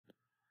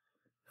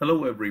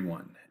Hello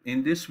everyone.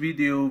 In this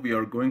video we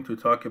are going to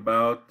talk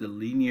about the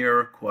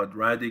linear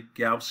quadratic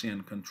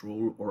Gaussian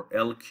control, or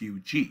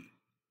LQG.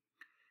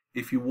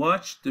 If you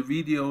watch the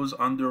videos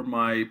under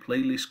my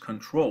playlist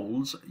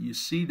controls, you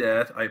see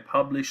that I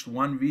published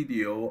one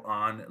video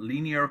on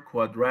linear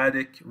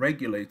quadratic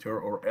regulator,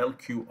 or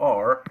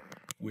LQR,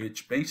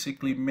 which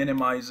basically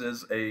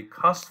minimizes a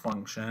cost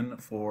function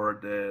for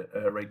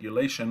the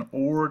regulation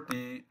or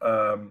the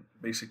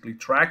basically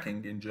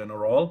tracking in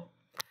general.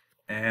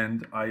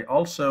 And I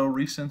also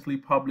recently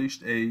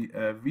published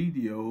a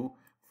video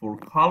for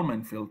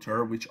Kalman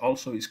filter, which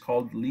also is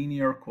called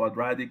linear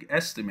quadratic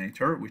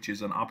estimator, which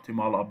is an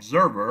optimal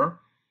observer.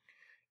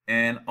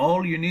 And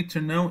all you need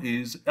to know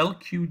is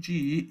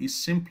LQG is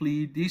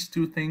simply these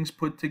two things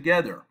put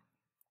together.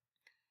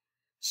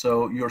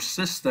 So your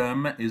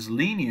system is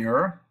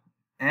linear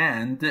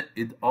and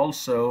it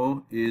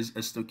also is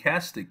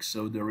stochastic.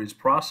 So there is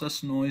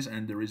process noise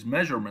and there is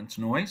measurement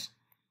noise.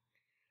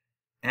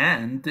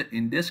 And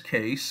in this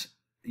case,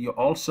 you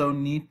also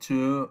need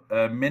to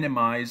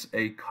minimize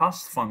a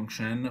cost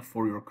function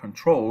for your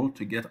control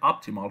to get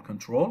optimal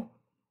control.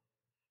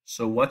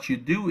 So what you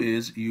do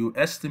is you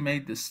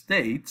estimate the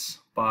states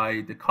by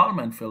the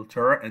Kalman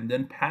filter and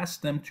then pass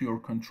them to your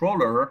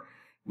controller,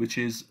 which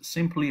is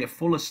simply a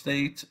full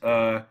state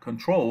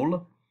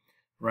control,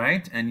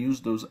 right? And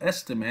use those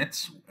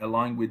estimates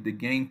along with the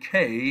gain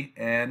K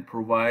and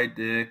provide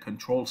the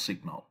control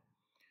signal.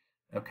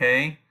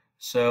 Okay?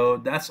 So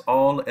that's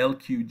all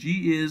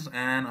LQG is,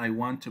 and I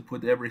want to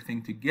put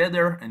everything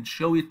together and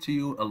show it to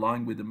you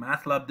along with the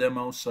MATLAB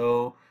demo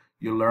so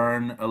you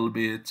learn a little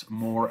bit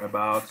more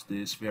about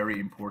this very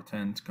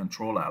important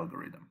control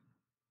algorithm.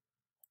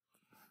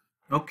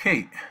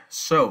 Okay,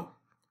 so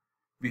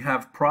we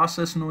have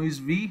process noise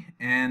V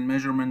and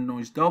measurement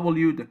noise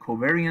W. The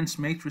covariance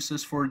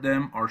matrices for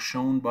them are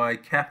shown by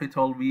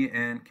capital V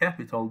and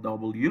capital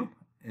W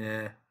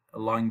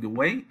along the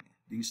way,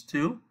 these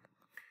two.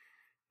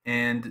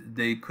 And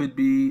they could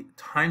be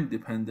time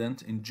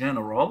dependent in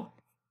general.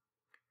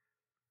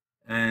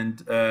 And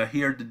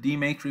here the D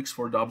matrix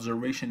for the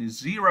observation is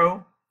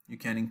 0. You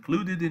can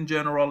include it in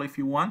general if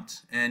you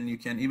want, and you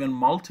can even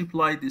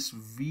multiply this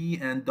V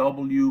and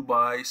W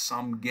by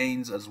some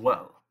gains as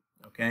well.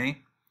 Okay,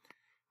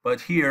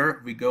 but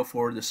here we go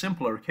for the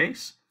simpler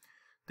case.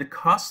 The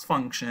cost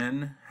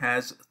function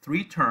has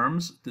three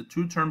terms. The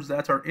two terms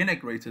that are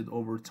integrated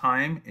over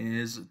time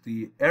is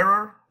the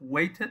error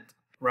weighted,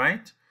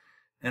 right?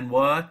 And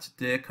what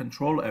the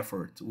control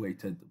effort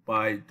weighted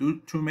by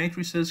two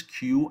matrices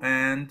Q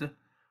and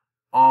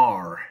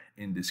R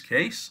in this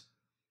case.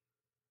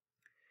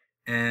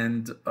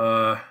 And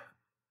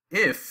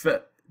if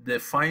the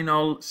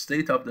final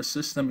state of the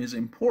system is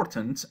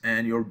important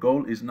and your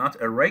goal is not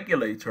a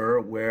regulator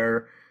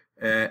where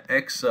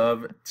x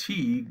of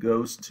t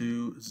goes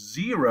to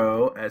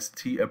 0 as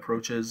t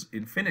approaches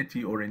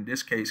infinity, or in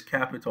this case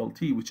capital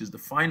T, which is the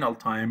final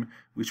time,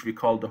 which we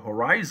call the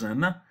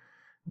horizon,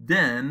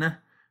 then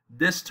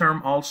this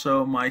term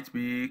also might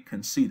be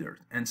considered.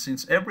 And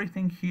since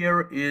everything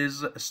here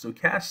is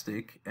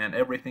stochastic and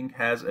everything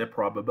has a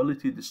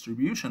probability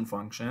distribution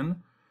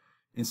function,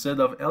 instead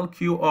of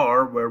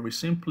LQR, where we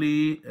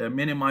simply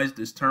minimize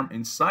this term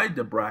inside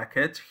the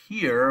bracket,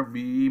 here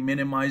we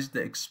minimize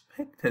the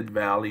expected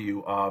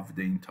value of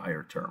the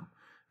entire term,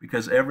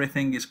 because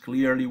everything is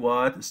clearly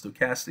what?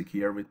 Stochastic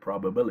here with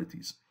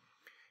probabilities.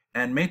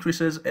 And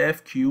matrices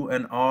F, Q,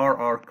 and R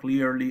are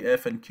clearly,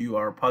 F and Q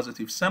are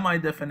positive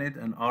semi-definite,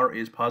 and R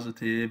is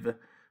positive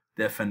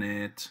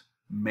definite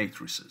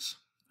matrices.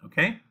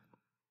 Okay?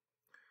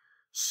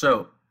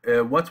 So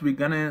what we're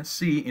gonna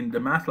see in the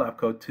MATLAB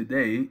code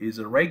today is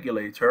a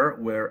regulator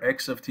where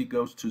x of t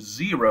goes to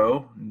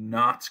 0,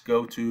 not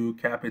go to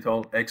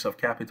capital X of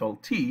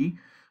capital T,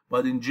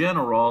 but in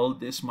general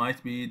this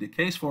might be the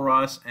case for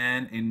us.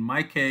 And in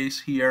my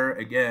case here,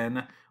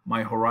 again,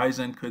 my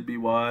horizon could be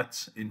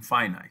what?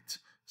 Infinite.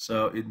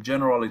 So in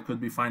general, it could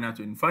be finite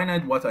to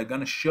infinite. What I'm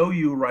gonna show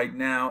you right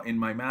now in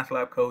my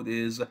MATLAB code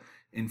is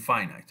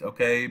infinite,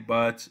 okay?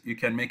 But you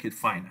can make it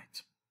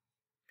finite.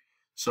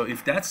 So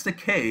if that's the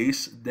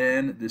case,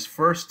 then this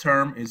first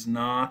term is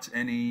not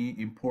any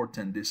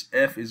important. This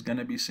F is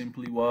gonna be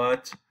simply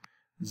what?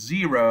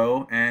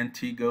 0, and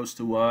T goes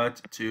to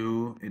what?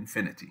 To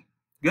infinity.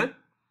 Good?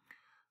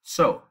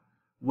 So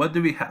what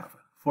do we have?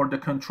 For the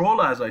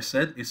control, as I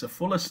said, it's a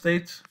full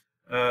state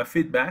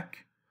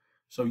feedback.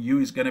 So U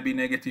is going to be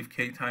negative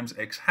K times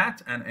X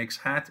hat, and X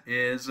hat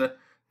is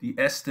the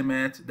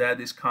estimate that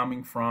is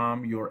coming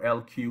from your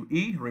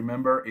LQE.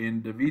 Remember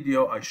in the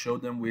video, I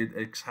showed them with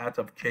X hat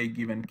of K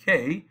given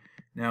K.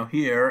 Now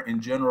here, in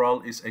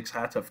general, is X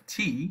hat of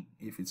T,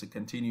 if it's a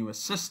continuous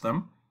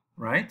system,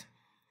 right?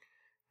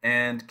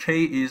 And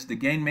K is the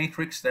gain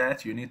matrix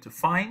that you need to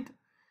find,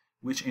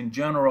 which in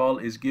general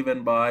is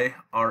given by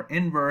R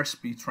inverse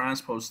B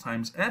transpose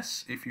times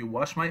S, if you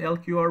watch my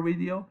LQR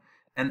video.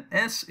 And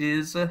S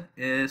is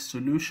a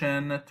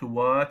solution to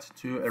what?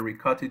 To a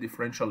Riccati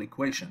differential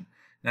equation.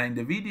 Now in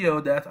the video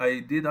that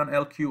I did on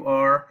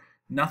LQR,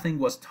 nothing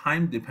was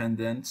time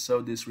dependent,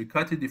 so this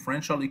Riccati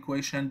differential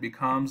equation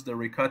becomes the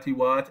Riccati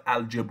what?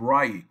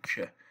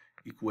 Algebraic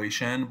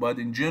equation, but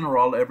in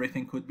general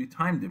everything could be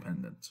time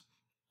dependent.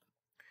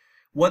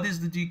 What is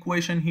the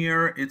equation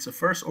here? It's a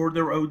first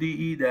order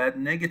ODE that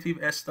negative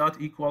S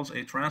dot equals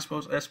A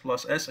transpose S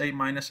plus SA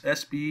minus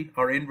SB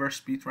or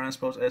inverse B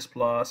transpose S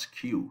plus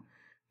Q.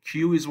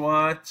 Q is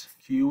what?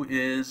 Q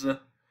is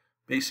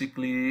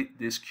basically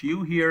this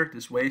Q here,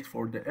 this weight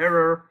for the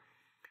error,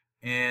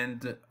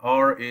 and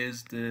R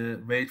is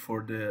the weight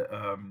for the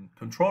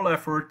control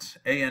effort.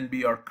 A and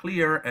B are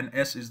clear, and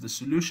S is the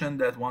solution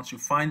that once you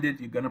find it,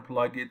 you're going to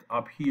plug it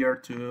up here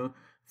to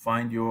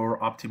find your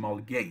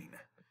optimal gain.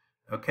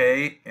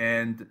 Okay,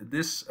 and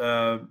this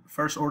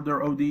first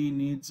order ODE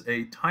needs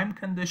a time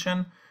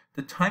condition.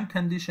 The time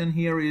condition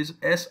here is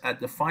S at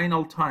the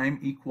final time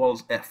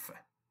equals F.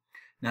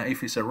 Now,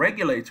 if it's a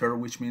regulator,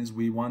 which means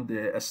we want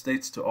the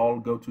states to all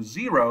go to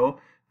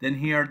 0, then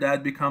here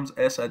that becomes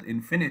S at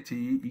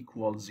infinity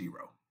equals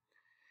 0.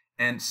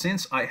 And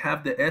since I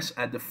have the S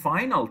at the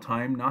final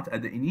time, not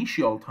at the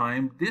initial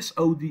time, this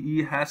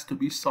ODE has to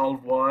be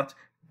solved what?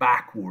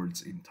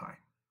 Backwards in time.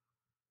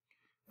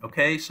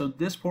 Okay, so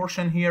this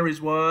portion here is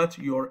what?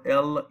 Your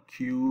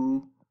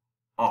LQR.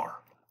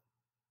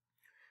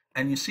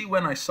 And you see,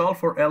 when I solve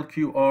for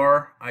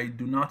LQR, I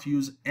do not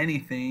use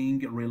anything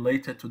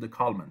related to the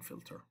Kalman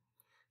filter.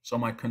 So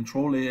my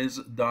control is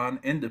done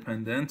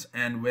independent.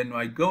 And when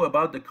I go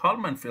about the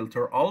Kalman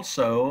filter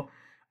also,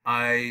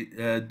 I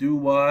do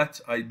what?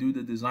 I do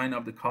the design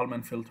of the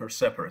Kalman filter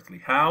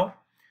separately. How?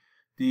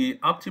 The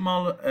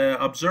optimal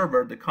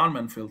observer, the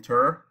Kalman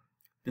filter,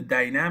 the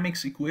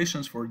dynamics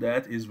equations for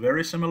that is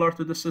very similar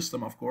to the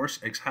system, of course.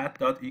 X hat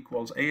dot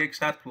equals AX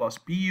hat plus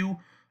BU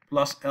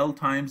plus L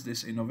times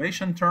this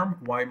innovation term,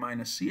 Y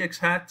minus CX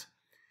hat,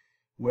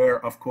 where,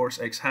 of course,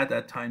 X hat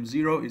at time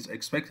 0 is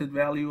expected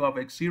value of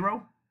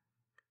X0.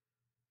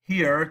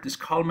 Here, this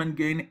Kalman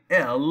gain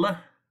L,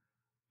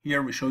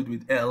 here we showed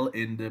with L.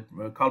 In the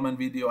Kalman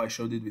video, I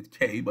showed it with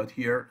K, but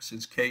here,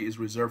 since K is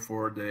reserved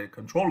for the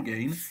control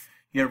gain,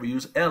 here we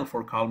use L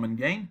for Kalman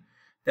gain.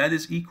 That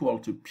is equal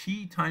to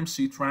P times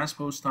C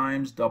transpose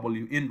times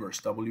W inverse.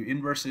 W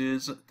inverse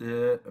is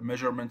the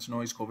measurement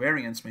noise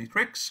covariance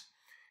matrix,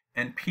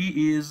 and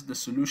P is the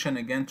solution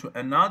again to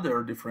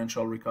another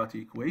differential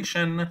Riccati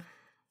equation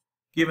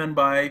given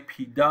by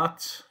P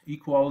dot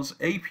equals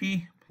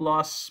AP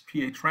plus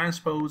PA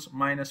transpose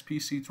minus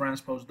PC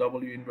transpose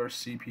W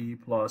inverse CP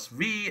plus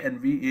V, and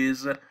V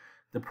is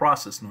the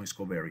process noise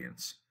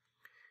covariance.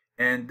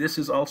 And this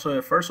is also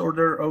a first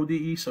order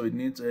ODE, so it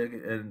needs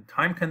a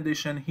time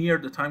condition. Here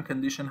the time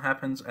condition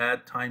happens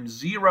at time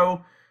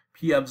 0.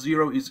 P of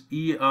 0 is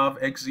E of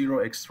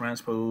X0 X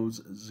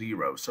transpose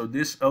 0. So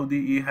this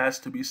ODE has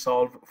to be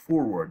solved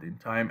forward in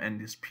time, and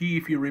this P,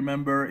 if you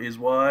remember, is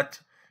what?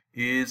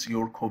 Is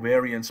your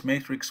covariance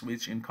matrix,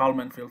 which in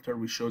Kalman filter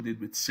we showed it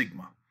with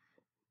sigma.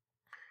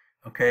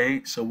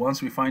 Okay, so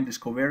once we find this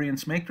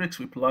covariance matrix,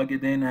 we plug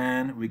it in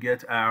and we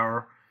get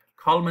our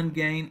Kalman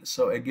gain.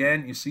 So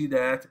again, you see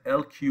that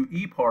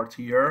LQE part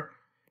here,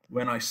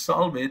 when I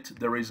solve it,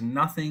 there is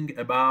nothing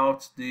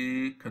about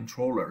the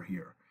controller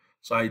here.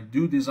 So I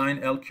do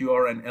design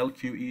LQR and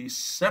LQE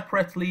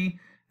separately,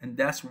 and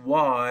that's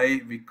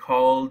why we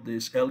call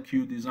this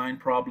LQ design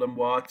problem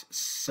what?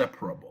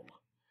 Separable.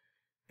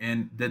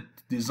 And the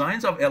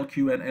designs of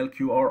LQ and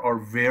LQR are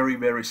very,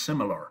 very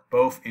similar.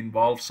 Both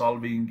involve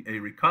solving a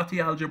Riccati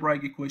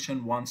algebraic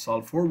equation, one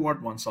solved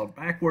forward, one solved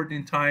backward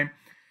in time,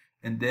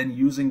 and then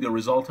using the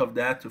result of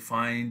that to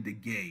find the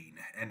gain.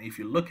 And if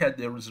you look at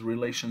those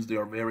relations, they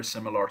are very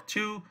similar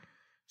too.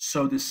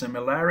 So the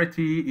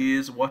similarity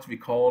is what we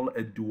call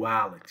a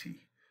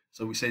duality.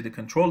 So we say the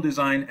control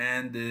design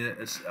and the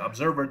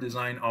observer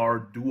design are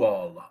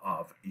dual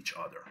of each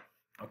other.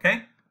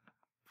 Okay?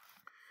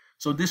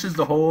 So this is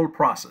the whole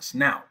process.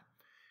 Now,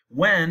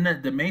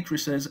 when the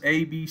matrices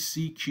A, B,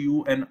 C,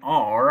 Q, and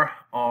R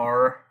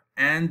are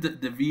and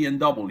the V and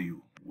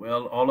W,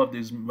 well,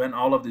 when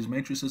all of these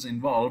matrices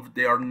involved,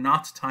 they are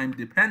not time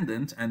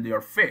dependent and they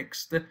are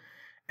fixed,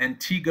 and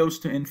T goes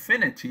to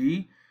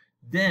infinity,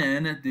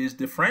 then these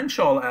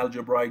differential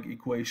algebraic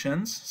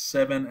equations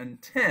 7 and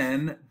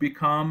 10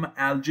 become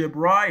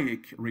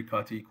algebraic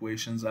Riccati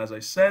equations, as I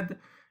said,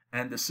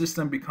 and the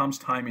system becomes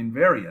time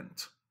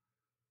invariant.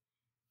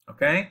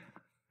 Okay,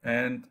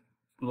 and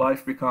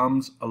life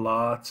becomes a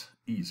lot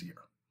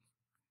easier.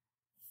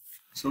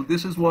 So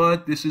this is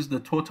the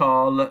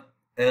total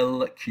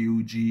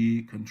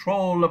LQG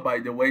control. By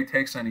the way,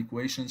 text and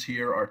equations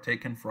here are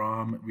taken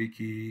from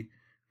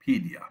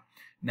Wikipedia.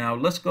 Now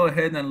let's go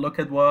ahead and look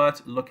at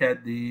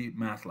the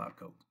MATLAB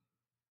code.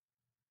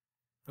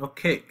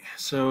 Okay,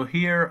 so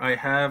here I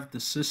have the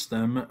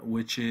system,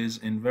 which is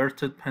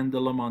inverted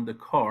pendulum on the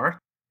cart.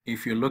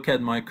 If you look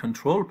at my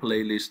control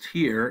playlist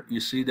here,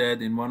 you see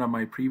that in one of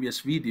my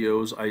previous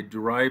videos I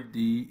derived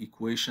the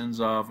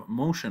equations of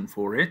motion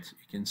for it.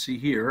 You can see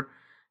here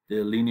the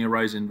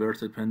linearized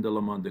inverted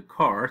pendulum on the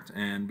cart,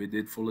 and we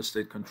did full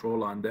state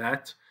control on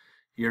that.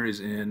 Here is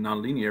in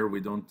nonlinear. We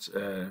don't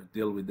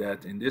deal with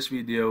that in this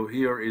video.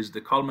 Here is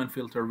the Kalman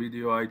filter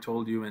video I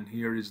told you, and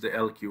here is the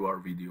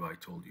LQR video I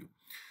told you.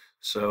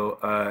 So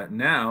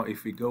now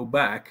if we go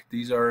back,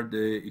 these are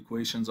the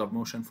equations of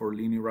motion for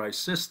linearized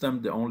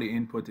system. The only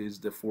input is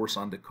the force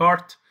on the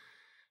cart.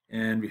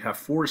 And we have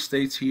four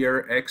states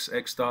here, x,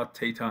 x dot,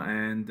 theta,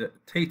 and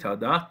theta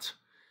dot.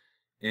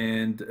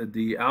 And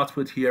the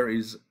output here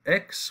is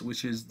x,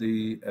 which is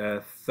the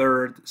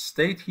third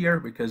state here,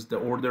 because the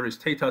order is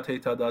theta,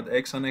 theta dot,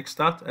 x, and x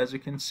dot, as you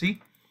can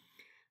see.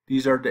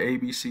 These are the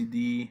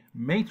ABCD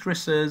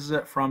matrices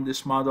from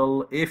this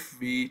model if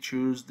we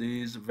choose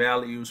these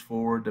values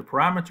for the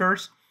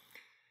parameters.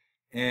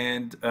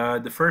 And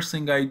the first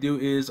thing I do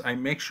is I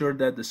make sure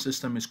that the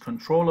system is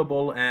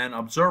controllable and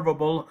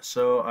observable.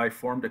 So I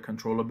form the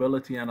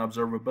controllability and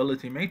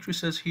observability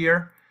matrices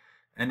here.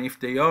 And if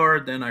they are,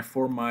 then I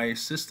form my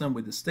system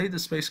with the state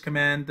space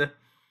command.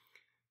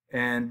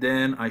 And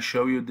then I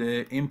show you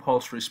the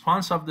impulse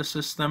response of the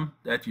system,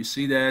 that you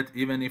see that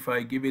even if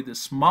I give it a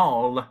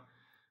small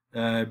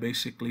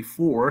basically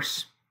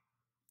force,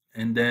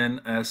 and then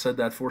set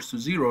that force to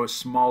 0, a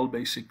small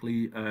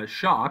basically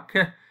shock,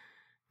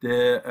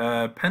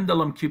 the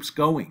pendulum keeps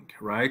going,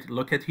 right?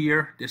 Look at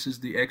here, this is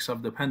the x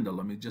of the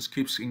pendulum. It just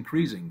keeps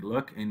increasing.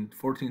 Look, in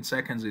 14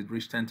 seconds it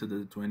reached 10 to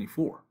the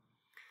 24.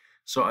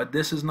 So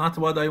this is not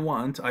what I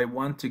want. I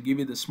want to give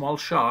it a small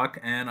shock,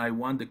 and I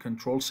want the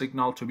control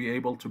signal to be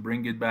able to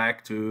bring it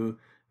back to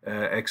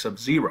x of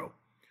 0.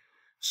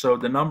 So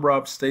the number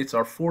of states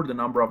are 4, the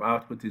number of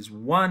output is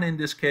 1 in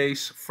this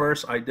case.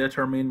 First, I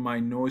determine my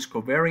noise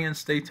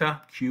covariance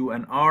data, Q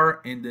and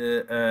R. In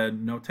the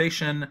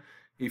notation,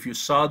 if you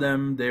saw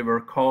them, they were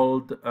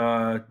called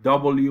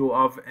W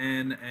of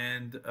n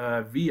and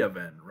V of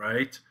n,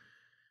 right?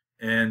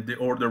 And the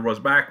order was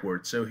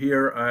backwards. So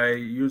here I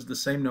use the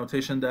same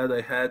notation that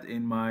I had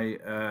in my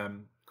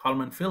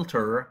Kalman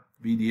filter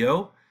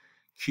video.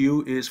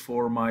 Q is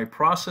for my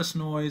process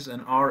noise,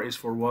 and R is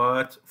for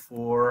what?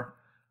 For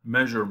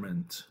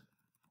measurement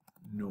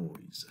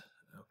noise.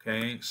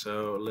 Okay,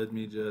 so let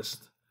me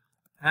just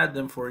add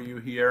them for you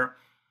here.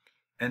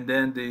 And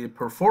then the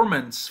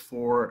performance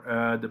for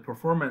the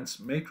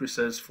performance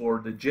matrices for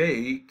the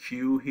J,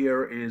 Q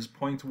here is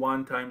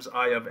 0.1 times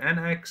I of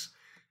nx,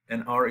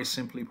 and R is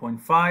simply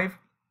 0.5.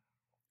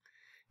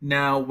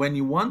 Now, when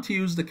you want to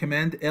use the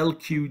command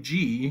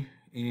LQG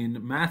in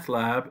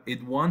MATLAB,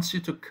 it wants you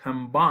to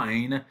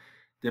combine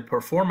the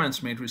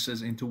performance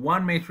matrices into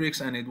one matrix,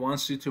 and it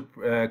wants you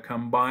to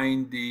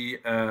combine the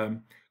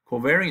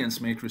covariance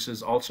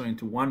matrices also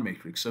into one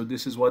matrix. So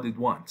this is what it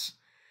wants.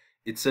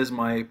 It says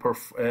my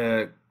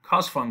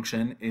cost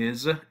function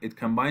is, it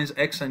combines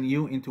x and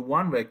u into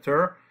one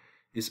vector,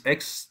 is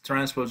x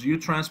transpose u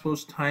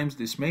transpose times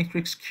this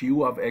matrix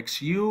q of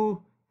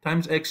xu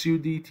times xu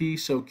dt.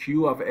 So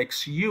q of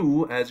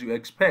xu, as you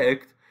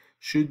expect,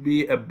 should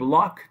be a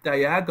block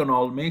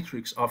diagonal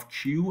matrix of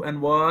q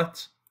and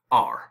what?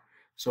 R.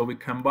 So we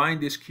combine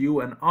this q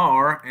and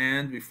r,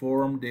 and we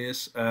form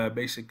this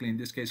basically in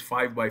this case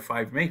 5 by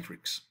 5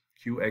 matrix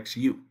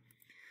qxu.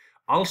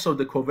 Also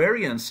the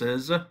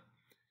covariances,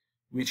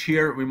 which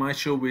here we might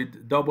show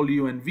with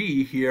W and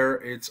V. Here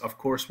it's of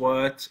course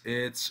what?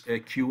 It's a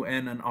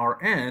Qn and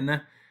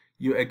Rn.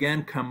 You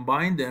again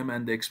combine them,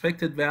 and the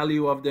expected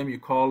value of them you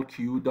call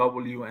Q,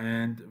 W,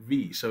 and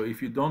V. So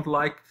if you don't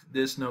like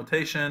this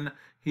notation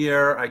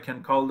here, I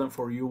can call them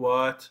for you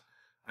what?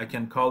 I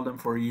can call them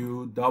for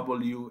you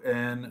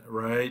Wn,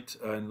 right?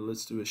 And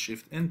let's do a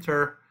shift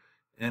enter,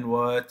 and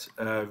what?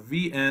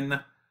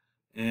 Vn,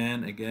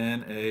 and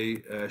again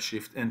a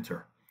shift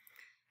enter.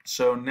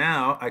 So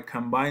now I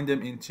combine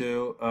them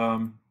into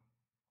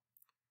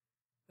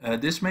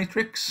this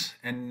matrix,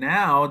 and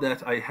now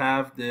that I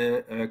have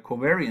the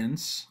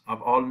covariance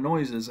of all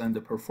noises and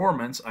the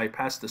performance, I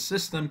pass the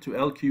system to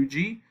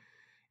LQG.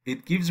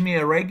 It gives me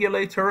a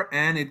regulator,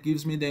 and it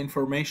gives me the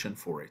information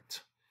for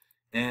it.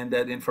 And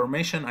that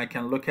information, I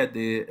can look at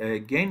the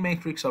gain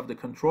matrix of the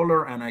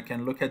controller, and I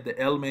can look at the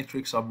L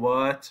matrix of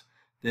what?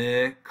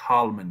 The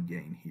Kalman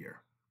gain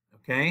here.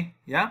 Okay,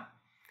 yeah?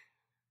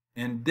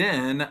 And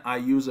then I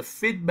use a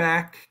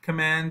feedback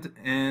command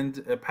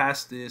and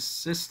pass this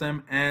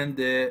system and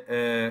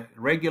the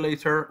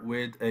regulator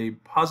with a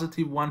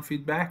 +1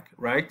 feedback,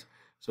 right?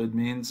 So it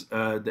means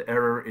the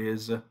error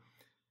is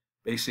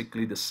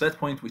basically the set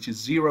point, which is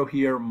 0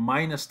 here,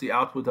 minus the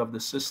output of the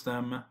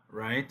system,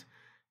 right?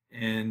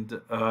 And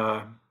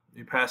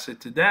we pass it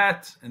to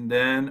that, and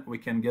then we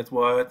can get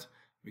what?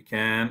 We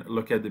can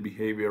look at the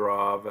behavior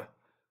of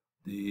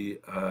the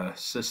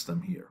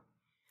system here,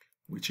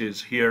 which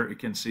is here you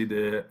can see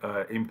the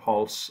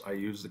impulse. I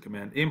use the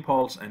command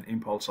impulse and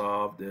impulse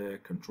of the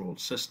control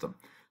system.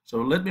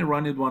 So let me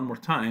run it one more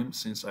time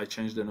since I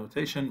changed the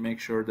notation, make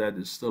sure that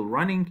it's still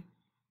running.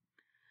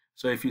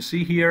 So if you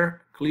see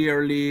here,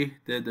 clearly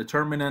the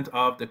determinant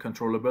of the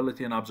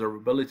controllability and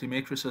observability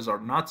matrices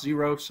are not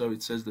 0, so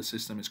it says the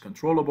system is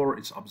controllable,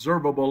 it's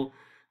observable.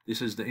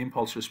 This is the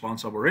impulse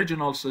response of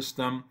original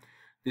system.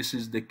 This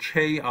is the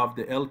K of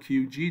the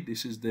LQG.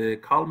 This is the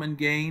Kalman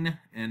gain,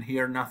 and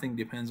here nothing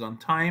depends on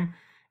time.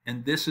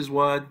 And this is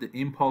what the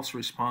impulse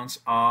response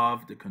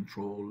of the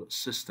control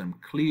system.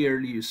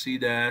 Clearly, you see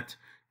that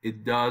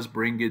it does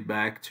bring it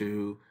back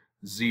to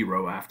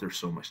 0 after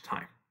so much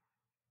time.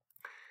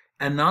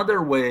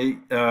 Another way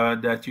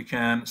that you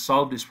can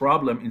solve this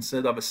problem,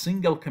 instead of a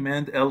single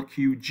command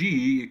LQG,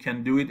 you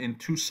can do it in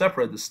 2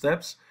 separate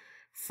steps.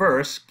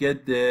 First,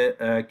 get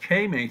the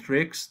K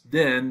matrix,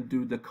 then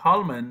do the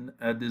Kalman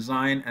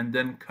design, and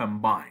then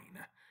combine,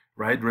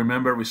 right?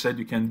 Remember, we said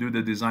you can do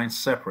the design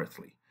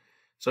separately.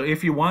 So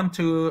if you want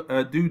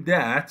to do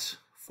that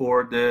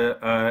for the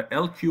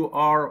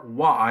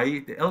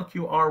LQRY, the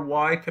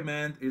LQRY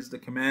command is the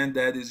command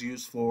that is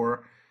used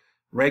for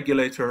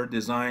regulator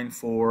design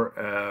for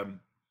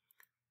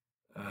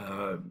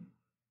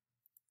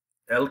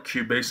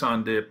LQ based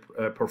on the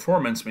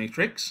performance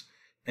matrix.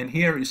 And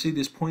here you see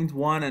this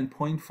 0.1 and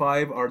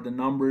 0.5 are the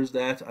numbers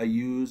that I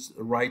use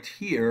right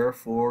here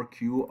for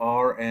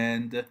QR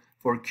and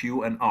for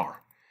Q and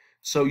R.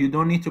 So you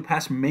don't need to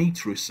pass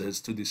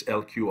matrices to this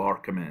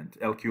LQR command,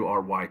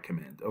 LQRY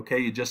command. Okay,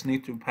 you just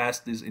need to pass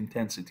these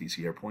intensities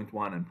here,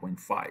 0.1 and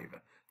 0.5.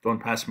 Don't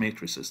pass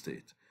matrices to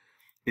it.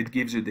 It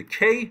gives you the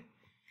K.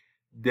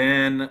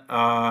 Then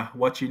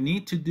what you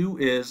need to do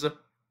is,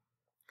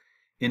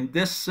 in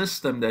this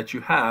system that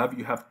you have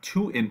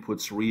 2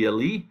 inputs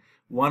really.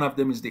 One of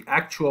them is the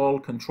actual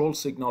control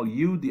signal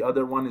U, the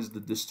other one is the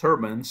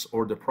disturbance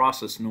or the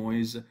process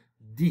noise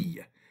D.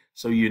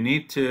 So you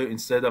need to,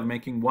 instead of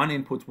making 1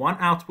 input, 1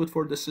 output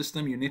for the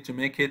system, you need to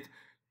make it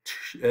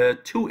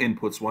 2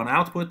 inputs, 1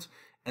 output,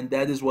 and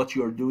that is what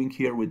you're doing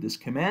here with this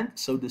command.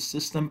 So the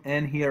system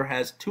N here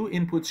has 2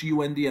 inputs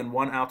U and D and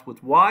 1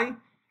 output Y.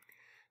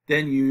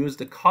 Then you use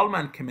the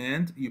Kalman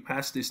command, you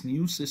pass this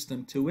new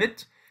system to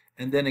it,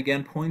 and then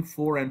again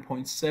 0.4 and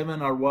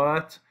 0.7 are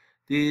what?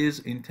 These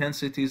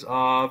intensities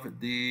of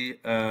the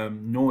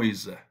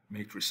noise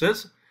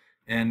matrices,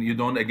 and you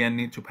don't again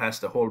need to pass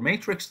the whole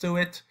matrix to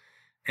it,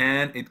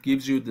 and it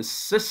gives you the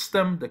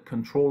system, the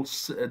control,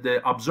 the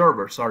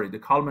observer, sorry, the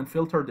Kalman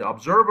filter, the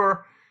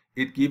observer.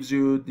 It gives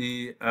you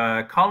the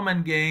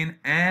Kalman gain,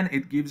 and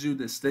it gives you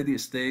the steady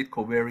state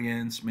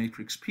covariance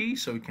matrix P,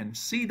 so you can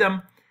see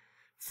them.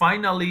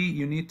 Finally,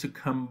 you need to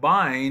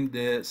combine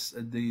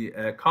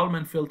the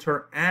Kalman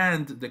filter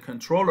and the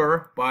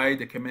controller by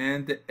the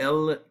command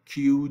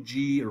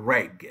LQG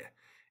reg.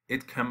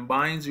 It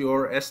combines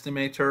your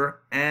estimator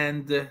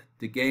and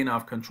the gain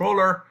of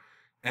controller,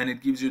 and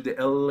it gives you the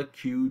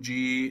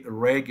LQG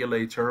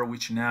regulator,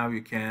 which now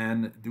you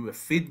can do a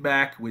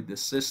feedback with the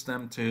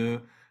system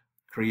to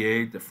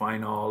create the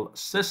final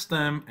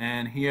system.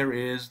 And here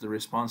is the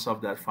response of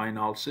that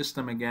final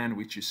system again,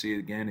 which you see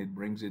again, it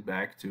brings it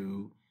back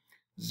to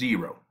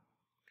 0.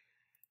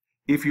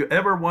 If you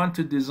ever want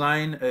to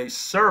design a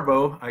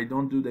servo, I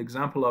don't do the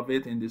example of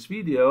it in this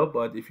video,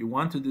 but if you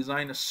want to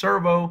design a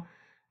servo,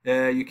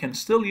 you can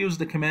still use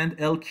the command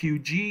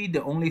LQG.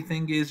 The only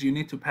thing is you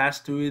need to pass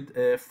to it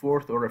a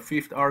 4th or a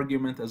 5th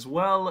argument as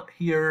well.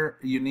 Here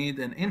you need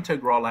an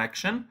integral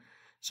action,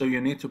 so you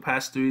need to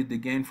pass to it the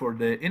gain for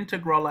the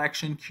integral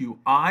action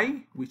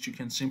QI, which you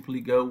can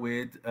simply go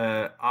with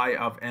I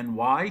of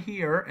NY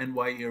here.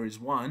 NY here is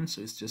 1,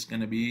 so it's just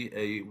going to be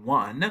a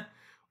 1.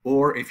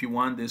 Or if you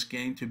want this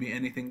gain to be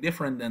anything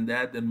different than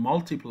that, then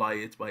multiply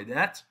it by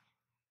that.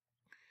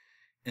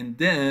 And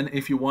then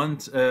if you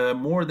want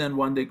more than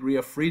 1 degree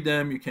of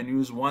freedom, you can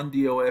use 1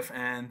 DOF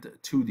and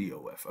 2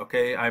 DOF.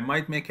 Okay, I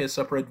might make a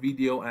separate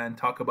video and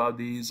talk about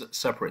these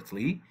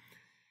separately.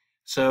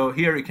 So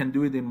here you can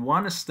do it in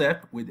 1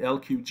 step with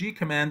LQG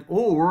command,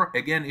 or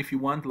again, if you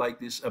want like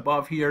this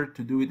above here,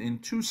 to do it in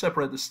 2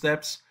 separate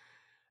steps.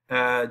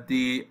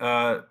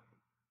 The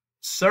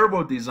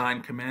servo design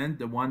command,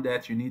 the one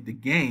that you need the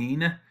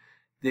gain,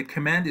 the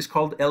command is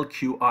called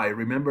LQI.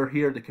 Remember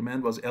here the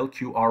command was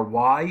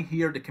LQRY.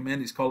 Here the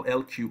command is called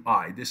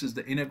LQI. This is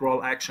the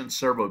integral action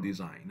servo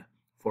design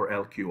for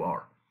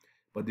LQR,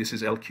 but this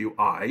is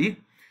LQI.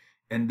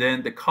 And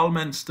then the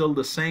Kalman still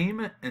the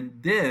same.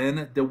 And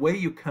then the way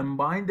you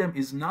combine them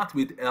is not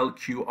with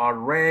LQR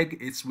reg,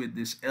 it's with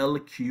this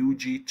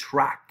LQG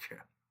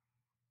track.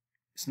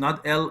 It's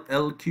not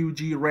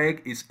LQG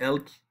reg, it's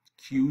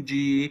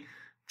LQG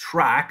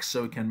track,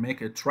 so you can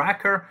make a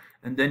tracker,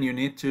 and then you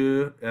need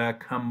to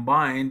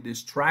combine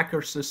this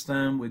tracker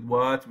system with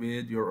what?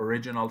 With your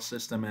original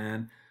system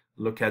and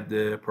look at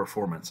the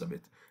performance of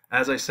it.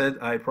 As I said,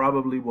 I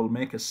probably will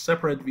make a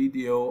separate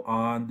video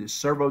on the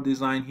servo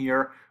design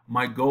here.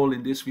 My goal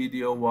in this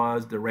video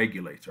was the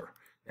regulator,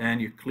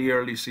 and you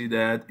clearly see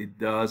that it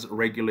does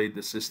regulate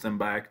the system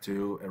back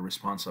to a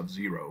response of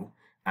 0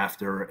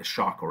 after a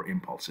shock or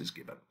impulse is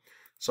given.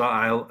 So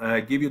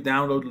I'll give you a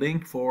download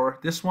link for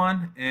this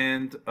one,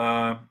 and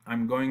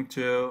I'm going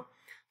to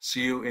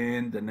see you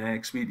in the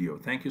next video.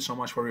 Thank you so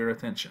much for your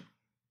attention.